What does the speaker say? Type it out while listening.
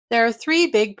There are three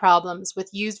big problems with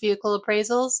used vehicle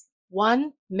appraisals.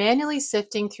 One, manually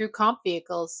sifting through comp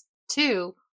vehicles.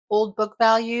 Two, old book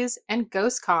values and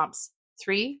ghost comps.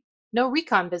 Three, no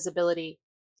recon visibility.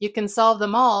 You can solve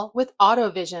them all with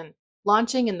AutoVision,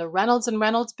 launching in the Reynolds and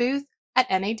Reynolds booth at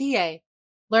NADA.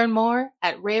 Learn more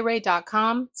at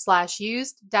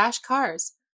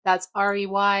rayray.com/used-cars. That's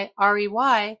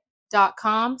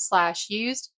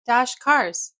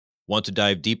REYREY.com/used-cars. Want to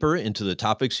dive deeper into the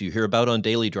topics you hear about on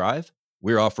Daily Drive?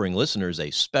 We're offering listeners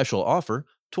a special offer,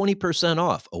 20%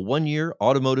 off a 1-year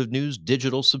Automotive News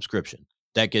digital subscription.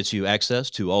 That gets you access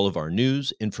to all of our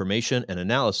news, information, and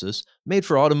analysis made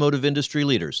for automotive industry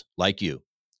leaders like you.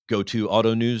 Go to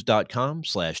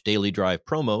autonews.com/Daily Drive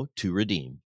promo to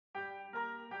redeem.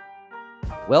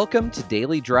 Welcome to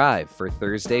Daily Drive for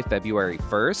Thursday, February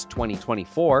 1st,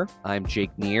 2024. I'm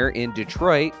Jake Neer in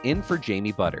Detroit, in for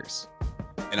Jamie Butters.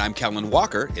 And I'm Kellen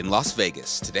Walker in Las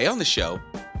Vegas. Today on the show,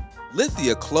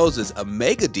 Lithia closes a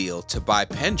mega deal to buy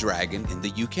Pendragon in the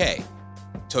UK.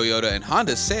 Toyota and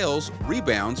Honda sales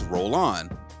rebounds roll on,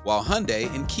 while Hyundai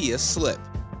and Kia slip.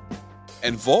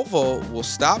 And Volvo will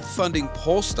stop funding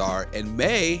Polestar and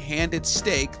may hand its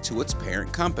stake to its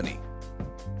parent company.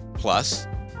 Plus,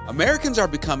 Americans are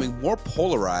becoming more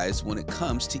polarized when it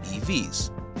comes to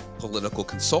EVs. Political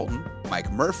consultant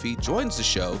Mike Murphy joins the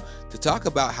show to talk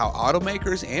about how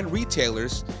automakers and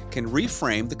retailers can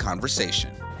reframe the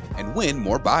conversation and win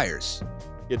more buyers.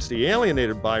 It's the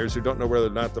alienated buyers who don't know whether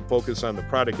or not to focus on the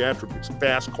product attributes,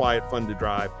 fast, quiet, fun to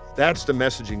drive. That's the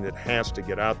messaging that has to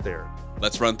get out there.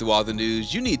 Let's run through all the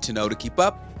news you need to know to keep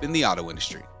up in the auto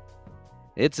industry.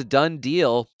 It's a done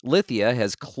deal. Lithia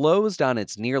has closed on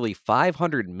its nearly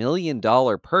 $500 million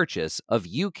purchase of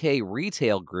UK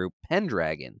retail group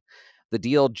Pendragon. The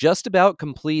deal just about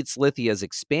completes Lithia's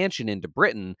expansion into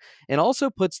Britain and also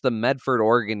puts the Medford,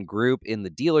 Oregon group in the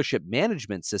dealership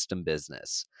management system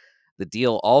business. The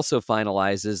deal also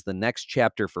finalizes the next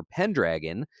chapter for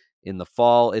Pendragon. In the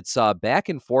fall, it saw back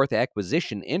and forth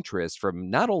acquisition interest from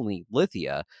not only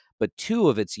Lithia, but two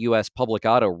of its U.S. public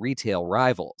auto retail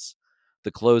rivals.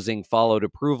 The closing followed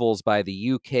approvals by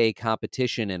the UK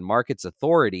Competition and Markets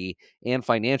Authority and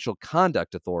Financial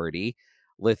Conduct Authority.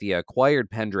 Lithia acquired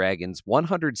Pendragon's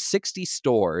 160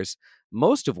 stores,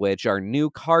 most of which are new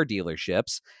car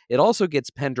dealerships. It also gets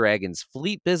Pendragon's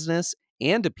fleet business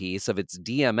and a piece of its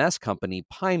DMS company,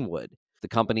 Pinewood. The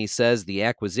company says the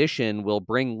acquisition will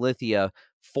bring Lithia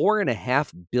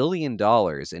 $4.5 billion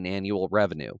in annual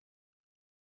revenue.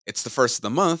 It's the first of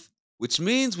the month, which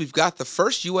means we've got the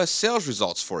first U.S. sales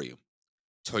results for you.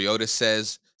 Toyota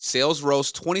says sales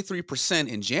rose 23%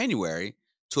 in January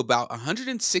to about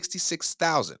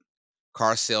 166,000.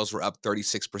 Car sales were up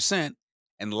 36%,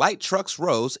 and light trucks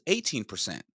rose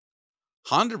 18%.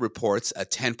 Honda reports a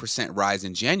 10% rise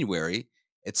in January.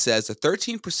 It says a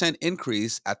 13%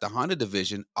 increase at the Honda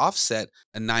division offset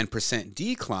a 9%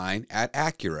 decline at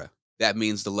Acura. That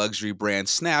means the luxury brand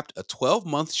snapped a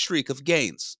 12-month streak of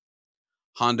gains.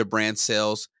 Honda brand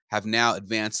sales have now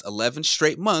advanced 11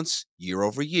 straight months year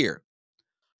over year.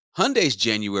 Hyundai's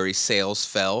January sales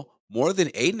fell more than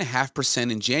 8.5%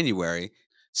 in January,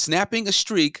 snapping a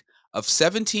streak of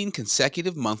 17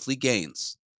 consecutive monthly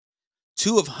gains.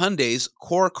 Two of Hyundai's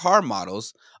core car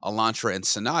models, Elantra and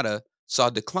Sonata, saw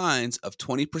declines of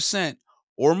 20%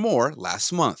 or more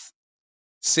last month.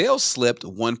 Sales slipped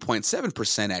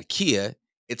 1.7% at Kia.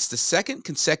 It's the second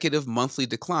consecutive monthly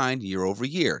decline year over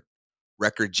year.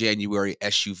 Record January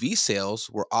SUV sales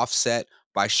were offset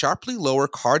by sharply lower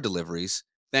car deliveries,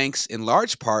 thanks in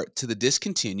large part to the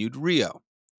discontinued Rio.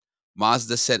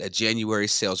 Mazda set a January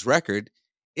sales record.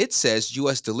 It says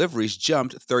U.S. deliveries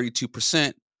jumped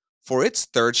 32% for its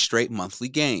third straight monthly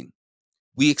gain.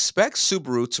 We expect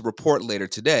Subaru to report later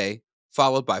today,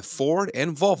 followed by Ford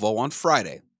and Volvo on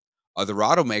Friday. Other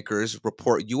automakers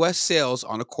report U.S. sales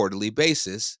on a quarterly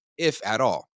basis, if at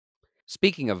all.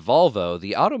 Speaking of Volvo,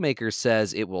 the automaker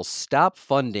says it will stop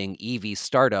funding EV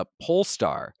startup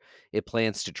Polestar. It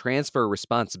plans to transfer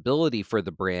responsibility for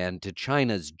the brand to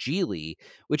China's Geely,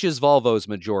 which is Volvo's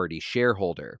majority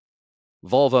shareholder.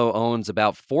 Volvo owns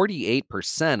about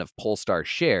 48% of Polestar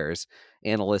shares.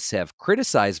 Analysts have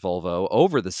criticized Volvo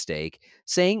over the stake,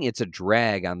 saying it's a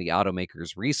drag on the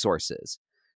automaker's resources.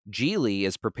 Geely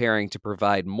is preparing to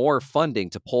provide more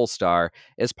funding to Polestar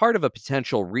as part of a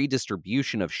potential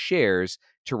redistribution of shares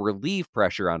to relieve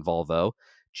pressure on Volvo.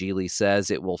 Geely says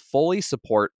it will fully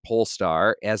support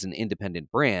Polestar as an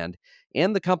independent brand,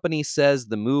 and the company says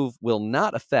the move will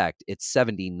not affect its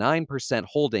 79%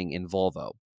 holding in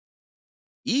Volvo.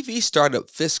 EV startup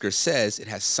Fisker says it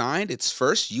has signed its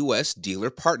first U.S. dealer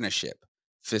partnership.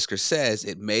 Fisker says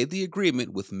it made the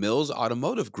agreement with Mills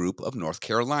Automotive Group of North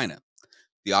Carolina.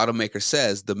 The automaker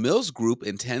says the Mills Group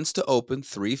intends to open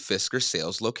 3 Fisker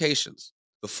sales locations.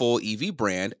 The full EV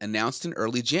brand announced in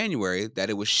early January that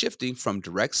it was shifting from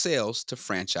direct sales to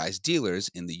franchise dealers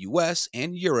in the US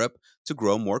and Europe to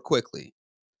grow more quickly.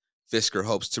 Fisker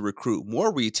hopes to recruit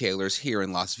more retailers here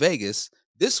in Las Vegas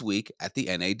this week at the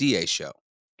NADA show.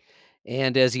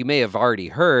 And as you may have already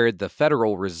heard, the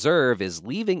Federal Reserve is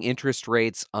leaving interest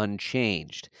rates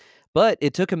unchanged. But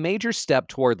it took a major step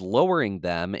toward lowering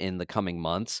them in the coming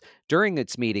months during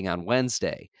its meeting on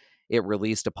Wednesday. It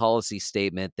released a policy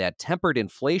statement that tempered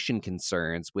inflation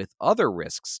concerns with other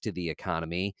risks to the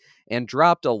economy and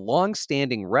dropped a long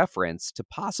standing reference to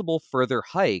possible further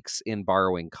hikes in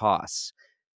borrowing costs.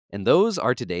 And those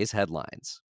are today's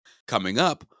headlines. Coming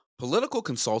up, political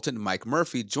consultant Mike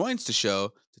Murphy joins the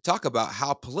show to talk about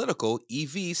how political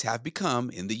EVs have become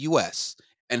in the US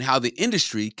and how the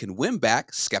industry can win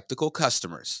back skeptical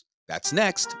customers. That's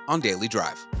next on Daily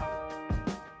Drive.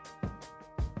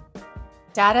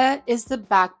 Data is the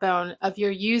backbone of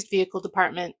your used vehicle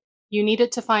department. You need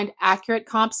it to find accurate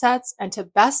comp sets and to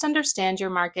best understand your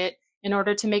market in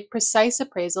order to make precise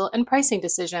appraisal and pricing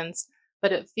decisions.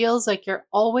 But it feels like you're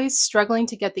always struggling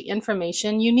to get the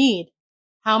information you need.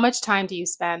 How much time do you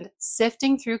spend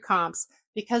sifting through comps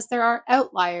because there are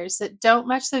outliers that don't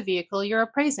match the vehicle you're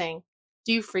appraising?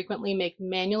 Do you frequently make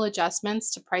manual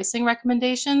adjustments to pricing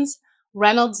recommendations?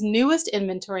 Reynolds' newest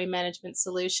inventory management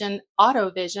solution,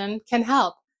 AutoVision, can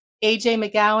help. AJ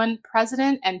McGowan,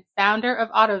 president and founder of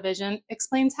AutoVision,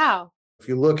 explains how. If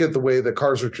you look at the way that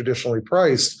cars are traditionally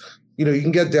priced, you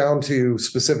can get down to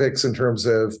specifics in terms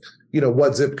of,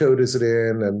 what zip code is it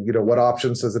in and, what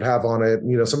options does it have on it,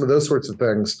 some of those sorts of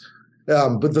things.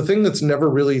 But the thing that's never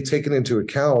really taken into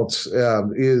account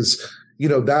is,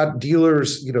 that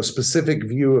dealer's, specific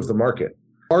view of the market.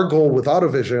 Our goal with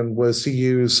AutoVision was to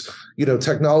use,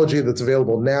 technology that's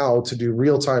available now to do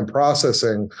real-time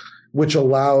processing, which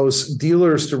allows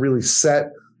dealers to really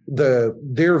set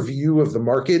their view of the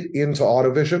market into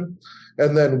AutoVision.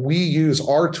 And then we use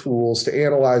our tools to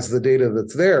analyze the data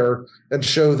that's there and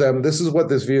show them this is what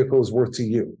this vehicle is worth to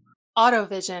you.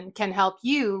 AutoVision can help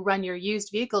you run your used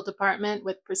vehicle department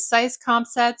with precise comp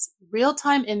sets,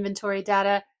 real-time inventory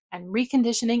data, and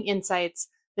reconditioning insights.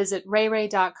 Visit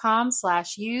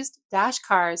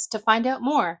rayray.com/used-cars to find out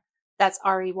more. That's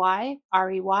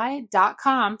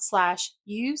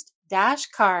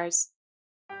rey.com/used-cars.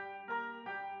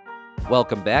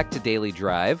 Welcome back to Daily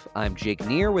Drive. I'm Jake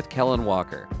Neer with Kellen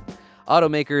Walker.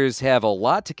 Automakers have a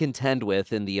lot to contend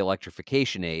with in the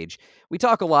electrification age. We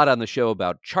talk a lot on the show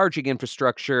about charging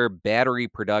infrastructure, battery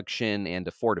production, and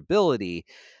affordability.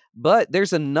 But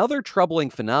there's another troubling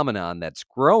phenomenon that's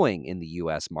growing in the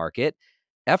US market: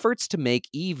 efforts to make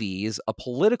EVs a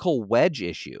political wedge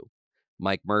issue.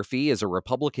 Mike Murphy is a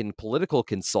Republican political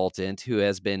consultant who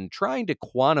has been trying to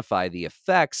quantify the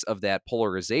effects of that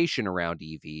polarization around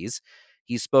EVs.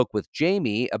 He spoke with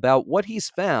Jamie about what he's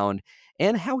found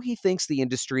and how he thinks the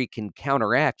industry can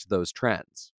counteract those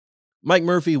trends. Mike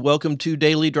Murphy, welcome to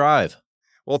Daily Drive.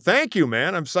 Well, thank you,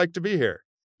 man. I'm psyched to be here.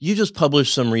 You just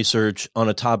published some research on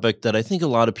a topic that I think a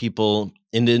lot of people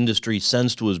in the industry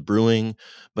sensed was brewing,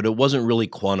 but it wasn't really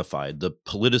quantified: the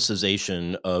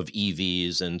politicization of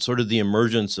EVs and sort of the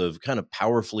emergence of kind of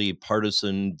powerfully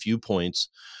partisan viewpoints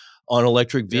on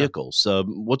electric vehicles.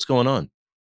 What's going on?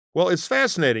 Well, it's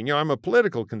fascinating. I'm a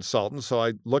political consultant, so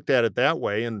I looked at it that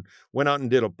way and went out and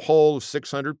did a poll of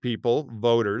 600 people,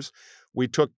 voters. We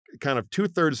took kind of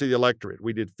 2/3 of the electorate.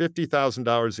 We did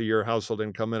 $50,000 a year household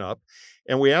income and up.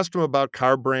 And we asked them about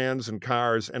car brands and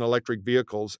cars and electric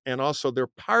vehicles and also their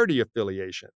party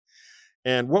affiliation.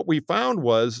 And what we found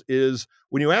is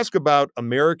when you ask about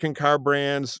American car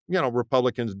brands,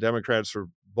 Republicans and Democrats are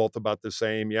both about the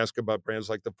same. You ask about brands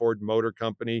like the Ford Motor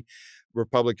Company,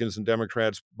 Republicans and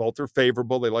Democrats both are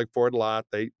favorable. They like Ford a lot.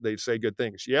 They say good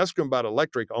things. You ask them about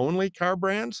electric-only car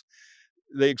brands,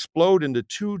 they explode into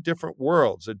two different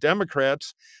worlds. The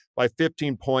Democrats, by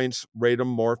 15 points, rate them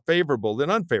more favorable than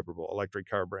unfavorable electric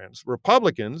car brands.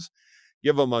 Republicans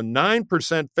give them a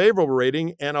 9% favorable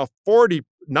rating and a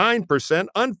 49%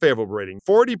 unfavorable rating.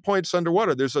 40 points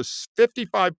underwater. There's a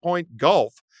 55-point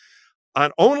gulf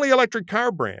on only electric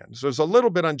car brands. There's a little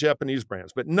bit on Japanese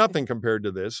brands, but nothing compared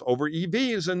to this over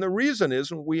EVs. And the reason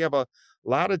is we have a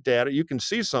lot of data. You can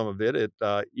see some of it at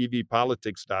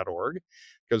evpolitics.org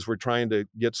because we're trying to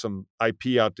get some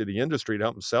IP out to the industry to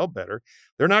help them sell better.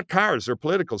 They're not cars, they're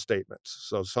political statements.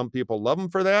 So some people love them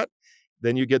for that.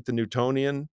 Then you get the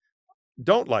Newtonian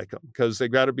don't like them because they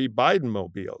got to be Biden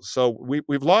mobiles. So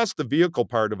we've lost the vehicle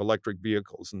part of electric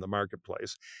vehicles in the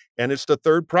marketplace. And it's the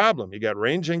third problem. You got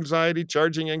range anxiety,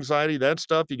 charging anxiety, that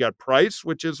stuff. You got price,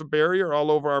 which is a barrier all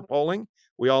over our polling.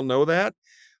 We all know that.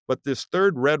 But this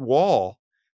third red wall,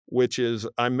 which is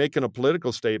I'm making a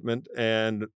political statement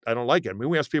and I don't like it. I mean,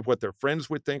 we ask people what their friends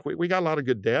would think. We got a lot of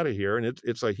good data here, and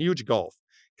it's a huge gulf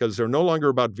because they're no longer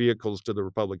about vehicles to the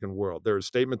Republican world. They're a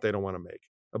statement they don't want to make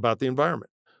about the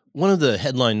environment. One of the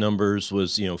headline numbers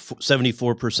was,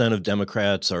 74% of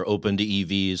Democrats are open to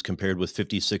EVs compared with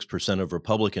 56% of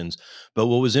Republicans. But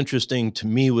what was interesting to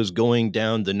me was going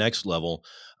down the next level.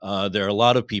 There are a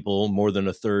lot of people, more than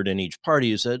a third in each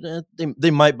party, who said they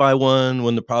might buy one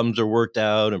when the problems are worked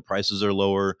out and prices are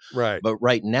lower. Right. But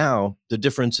right now, the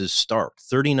difference is stark.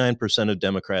 39% of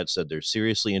Democrats said they're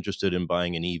seriously interested in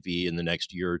buying an EV in the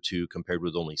next year or two, compared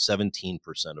with only 17%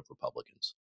 of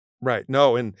Republicans. Right.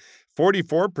 No, and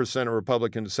 44% of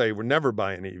Republicans say we're never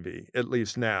buying EV, at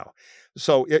least now.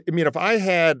 So, I mean, if I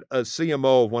had a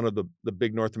CMO of one of the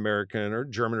big North American or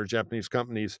German or Japanese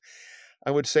companies,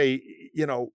 I would say,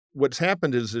 what's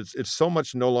happened is it's so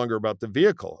much no longer about the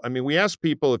vehicle. I mean, we ask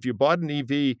people, if you bought an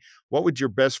EV, what would your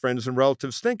best friends and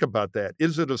relatives think about that?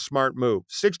 Is it a smart move?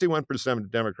 61%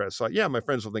 of Democrats thought, yeah, my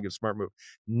friends will think it's a smart move.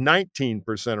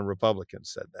 19% of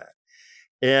Republicans said that.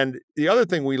 And the other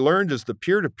thing we learned is the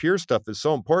peer-to-peer stuff is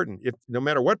so important. If no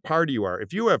matter what party you are,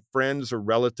 if you have friends or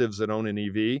relatives that own an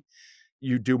EV,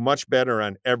 you do much better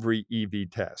on every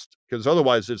EV test because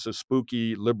otherwise it's a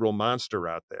spooky liberal monster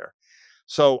out there.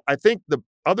 So I think the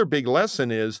other big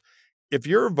lesson is if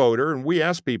you're a voter, and we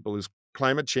ask people, is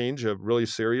climate change a really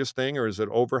serious thing or is it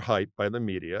overhyped by the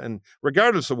media? And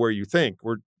regardless of where you think,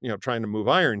 we're trying to move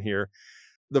iron here.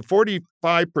 The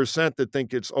 45% that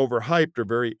think it's overhyped are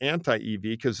very anti-EV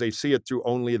because they see it through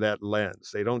only that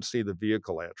lens. They don't see the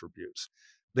vehicle attributes.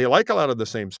 They like a lot of the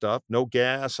same stuff, no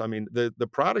gas. I mean, the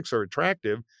products are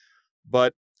attractive,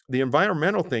 but the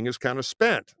environmental thing is kind of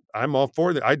spent. I'm all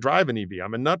for that. I drive an EV.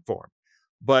 I'm a nut for 'em.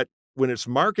 But when it's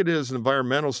marketed as an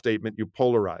environmental statement, you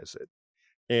polarize it.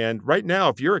 And right now,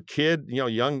 if you're a kid,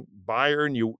 young buyer,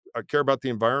 and you care about the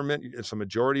environment, it's a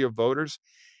majority of voters,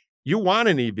 you want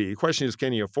an EV. The question is,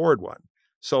 can you afford one?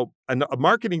 So a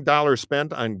marketing dollar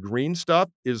spent on green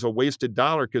stuff is a wasted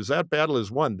dollar because that battle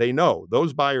is won. They know.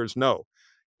 Those buyers know.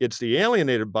 It's the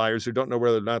alienated buyers who don't know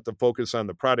whether or not to focus on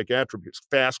the product attributes.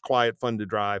 Fast, quiet, fun to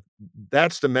drive.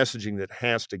 That's the messaging that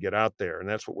has to get out there. And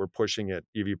that's what we're pushing at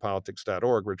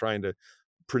evpolitics.org. We're trying to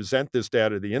present this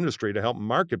data to the industry to help them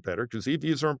market better because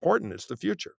EVs are important. It's the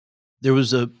future. There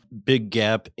was a big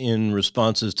gap in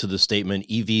responses to the statement,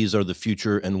 EVs are the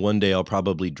future, and one day I'll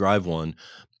probably drive one.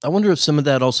 I wonder if some of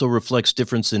that also reflects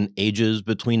difference in ages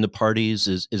between the parties.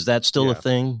 Is that still a Yeah.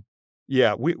 thing?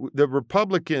 Yeah. The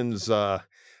Republicans are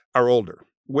older,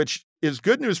 which is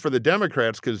good news for the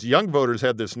Democrats because young voters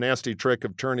have this nasty trick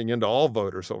of turning into all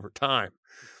voters over time.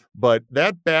 But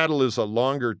that battle is a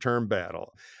longer term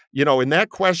battle. In that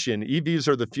question, EVs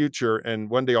are the future, and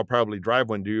one day I'll probably drive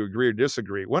one. Do you agree or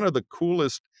disagree? One of the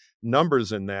coolest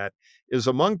numbers in that is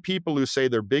among people who say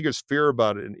their biggest fear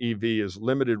about an EV is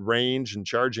limited range and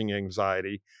charging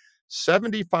anxiety.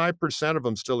 75% of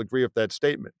them still agree with that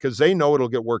statement because they know it'll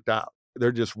get worked out.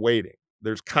 They're just waiting.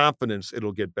 There's confidence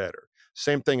it'll get better.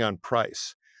 Same thing on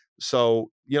price.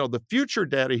 So, the future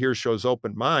data here shows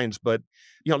open minds, but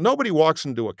nobody walks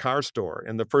into a car store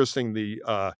and the first thing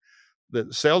the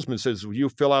salesman says, "Will you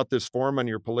fill out this form on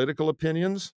your political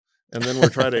opinions? And then we'll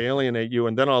try to alienate you,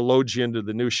 and then I'll load you into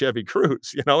the new Chevy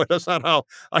Cruze." That's not how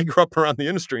I grew up around the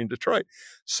industry in Detroit.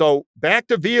 So back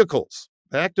to vehicles,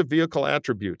 back to vehicle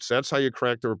attributes. That's how you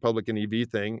crack the Republican EV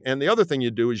thing. And the other thing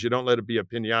you do is you don't let it be a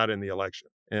pinata in the election.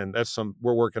 And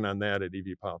we're working on that at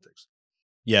EV Politics.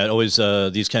 Yeah, it always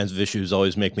these kinds of issues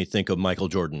always make me think of Michael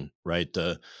Jordan, right?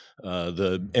 The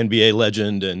NBA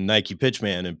legend and Nike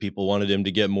pitchman, and people wanted him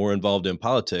to get more involved in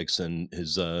politics, and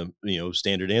his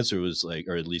standard answer was like,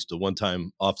 or at least the one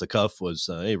time off the cuff was,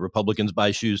 "Hey, Republicans buy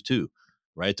shoes too,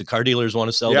 right? The car dealers want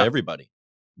to sell to Yeah. everybody."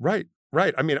 Right,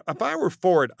 right. I mean, if I were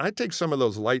Ford, I'd take some of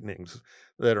those Lightnings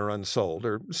that are unsold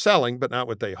or selling, but not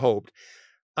what they hoped.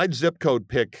 I'd zip code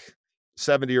pick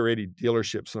 70 or 80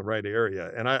 dealerships in the right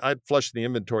area, and I'd flush the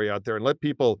inventory out there and let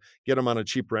people get them on a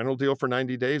cheap rental deal for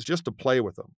 90 days just to play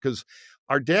with them. Because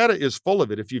our data is full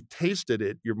of it. If you've tasted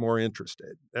it, you're more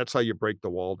interested. That's how you break the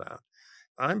wall down.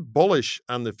 I'm bullish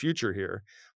on the future here,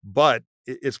 but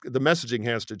it's the messaging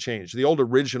has to change. The old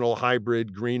original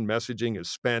hybrid green messaging is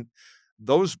spent.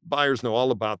 Those buyers know all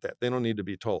about that. They don't need to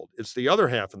be told. It's the other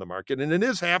half of the market, and it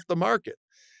is half the market.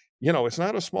 It's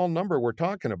not a small number we're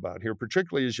talking about here,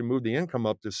 particularly as you move the income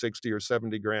up to 60 or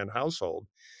 70 grand household.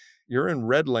 you're in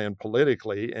red land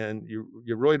politically, and you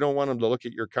really don't want them to look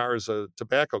at your car as a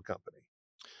tobacco company.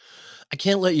 I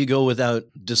can't let you go without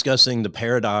discussing the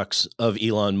paradox of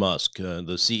Elon Musk,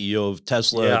 the CEO of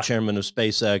Tesla, Yeah. chairman of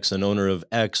SpaceX, and owner of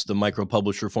X, the micro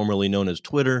publisher formerly known as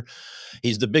Twitter.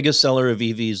 He's the biggest seller of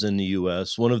EVs in the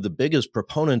US, one of the biggest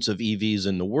proponents of EVs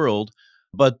in the world.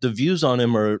 But the views on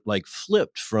him are like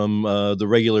flipped from the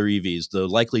regular EVs. The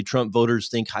likely Trump voters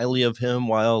think highly of him,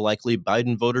 while likely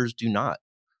Biden voters do not.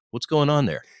 What's going on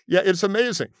there? Yeah, it's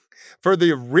amazing. For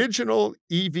the original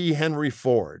EV Henry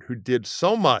Ford, who did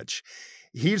so much,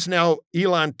 he's now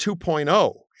Elon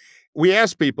 2.0. We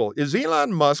asked people, is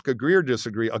Elon Musk, agree or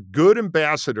disagree, a good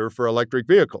ambassador for electric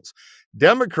vehicles?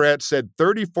 Democrats said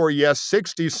 34 yes,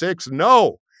 66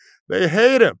 no. They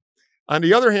hate him. On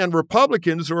the other hand,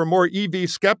 Republicans, who are more EV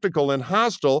skeptical and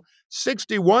hostile,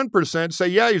 61% say,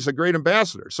 yeah, he's a great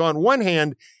ambassador. So on one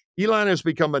hand, Elon has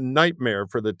become a nightmare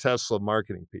for the Tesla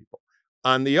marketing people.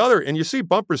 On the other, and you see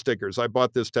bumper stickers, I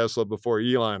bought this Tesla before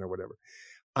Elon or whatever.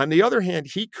 On the other hand,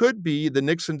 he could be the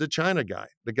Nixon to China guy,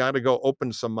 the guy to go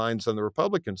open some minds on the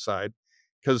Republican side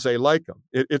because they like him.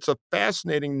 It's a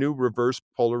fascinating new reverse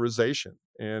polarization.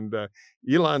 And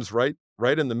Elon's right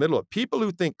in the middle of it. People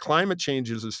who think climate change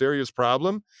is a serious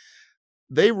problem,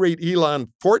 they rate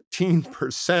Elon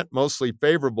 14% mostly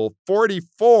favorable,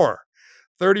 44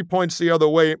 30 points the other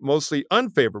way, mostly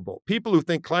unfavorable. People who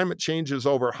think climate change is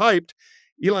overhyped,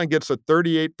 Elon gets a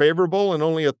 38 favorable and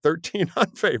only a 13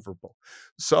 unfavorable.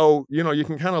 So, you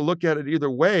can kind of look at it either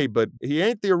way, but he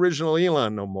ain't the original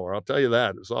Elon no more. I'll tell you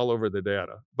that. It's all over the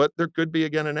data. But there could be,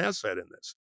 again, an asset in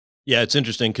this. Yeah, it's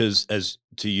interesting because, as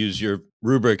to use your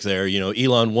rubric there,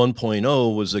 Elon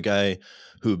 1.0 was a guy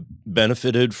who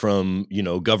benefited from,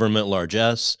 government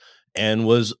largesse and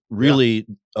was Yeah, really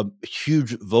a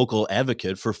huge vocal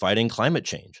advocate for fighting climate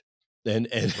change. And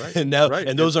right, and now right. and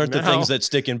And those aren't the things now, that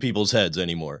stick in people's heads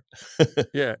anymore.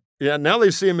 yeah, now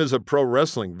they see him as a pro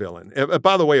wrestling villain.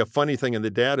 By the way, a funny thing in the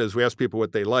data is we asked people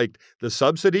what they liked. The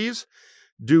subsidies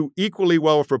do equally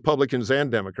well with Republicans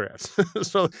and Democrats.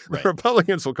 So the Right.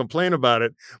 Republicans will complain about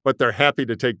it, but they're happy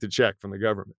to take the check from the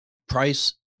government.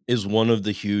 Price is one of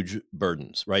the huge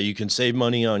burdens, right? You can save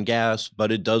money on gas,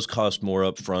 but it does cost more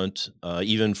upfront,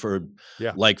 even for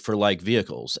Yeah. like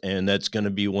vehicles, and that's going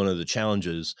to be one of the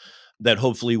challenges that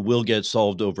hopefully will get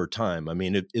solved over time. I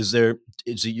mean, is it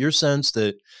your sense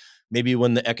that maybe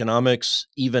when the economics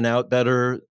even out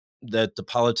better, that the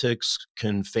politics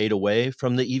can fade away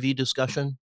from the EV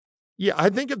discussion? Yeah,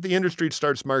 I think if the industry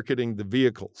starts marketing the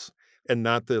vehicles and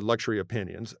not the luxury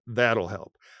opinions, that'll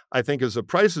help. I think as the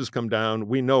prices come down,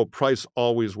 we know price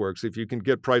always works. If you can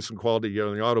get price and quality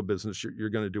in the auto business, you're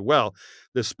going to do well.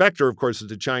 The specter, of course, is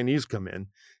the Chinese come in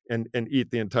and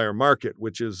eat the entire market,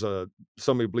 which is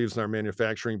somebody who believes in our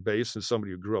manufacturing base and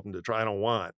somebody who grew up in Detroit. I don't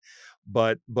want.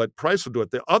 But price will do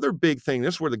it. The other big thing,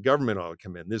 this is where the government ought to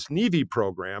come in. This NEVI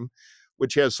program,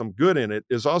 which has some good in it,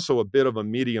 is also a bit of a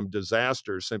medium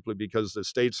disaster simply because the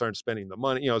states aren't spending the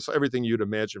money. It's everything you'd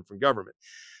imagine from government.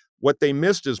 What they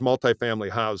missed is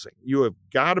multifamily housing. You have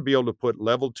got to be able to put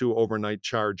level 2 overnight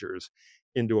chargers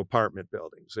into apartment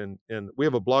buildings. And we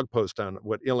have a blog post on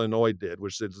what Illinois did,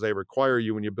 which is they require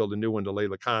you when you build a new one to lay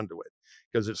the conduit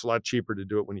because it's a lot cheaper to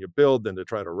do it when you build than to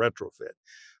try to retrofit.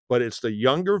 But it's the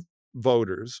younger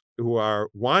voters who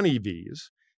want EVs.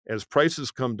 As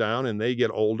prices come down and they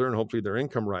get older and hopefully their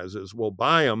income rises, will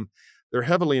buy them. They're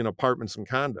heavily in apartments and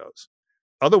condos.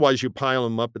 Otherwise, you pile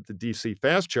them up at the DC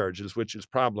fast charges, which is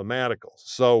problematical.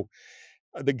 So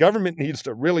the government needs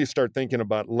to really start thinking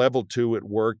about level 2 at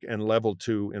work and level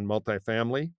 2 in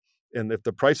multifamily. And if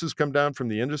the prices come down from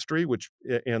the industry,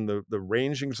 and the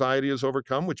range anxiety is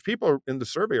overcome, which people in the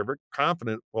survey are very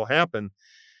confident will happen,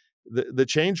 the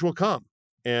change will come.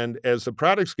 And as the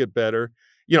products get better,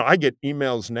 I get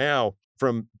emails now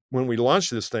from when we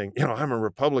launched this thing, I'm a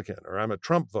Republican or I'm a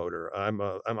Trump voter, I'm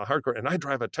a hardcore, and I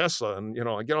drive a Tesla, and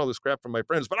I get all this crap from my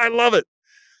friends, but I love it.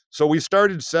 So we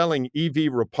started selling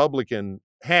EV Republican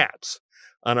hats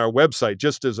on our website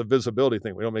just as a visibility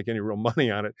thing. We don't make any real money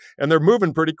on it, and they're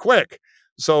moving pretty quick.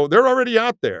 So they're already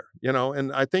out there,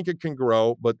 and I think it can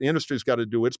grow, but the industry's got to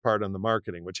do its part on the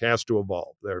marketing, which has to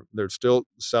evolve. They're still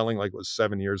selling like it was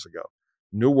 7 years ago.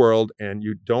 New world, and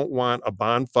you don't want a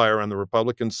bonfire on the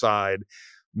Republican side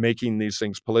making these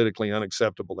things politically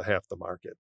unacceptable to half the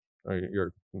market.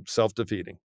 You're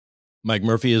self-defeating. Mike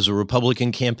Murphy is a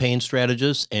Republican campaign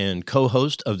strategist and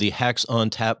co-host of the Hacks on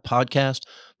Tap podcast.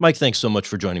 Mike, thanks so much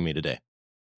for joining me today.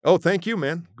 Oh, thank you,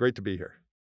 man. Great to be here.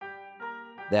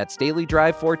 That's Daily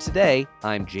Drive for today.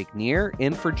 I'm Jake Neer,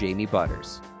 in for Jamie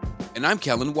Butters. And I'm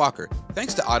Kellen Walker.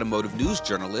 Thanks to automotive news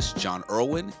journalists John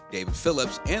Irwin, David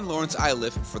Phillips, and Lawrence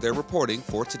Iliff for their reporting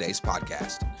for today's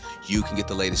podcast. You can get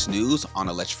the latest news on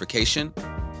electrification,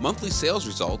 monthly sales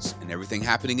results, and everything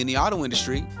happening in the auto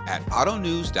industry at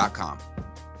autonews.com.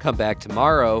 Come back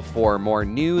tomorrow for more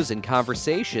news and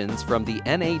conversations from the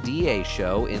NADA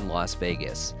show in Las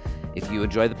Vegas. If you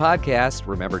enjoy the podcast,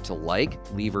 remember to like,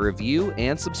 leave a review,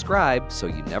 and subscribe so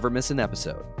you never miss an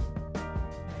episode.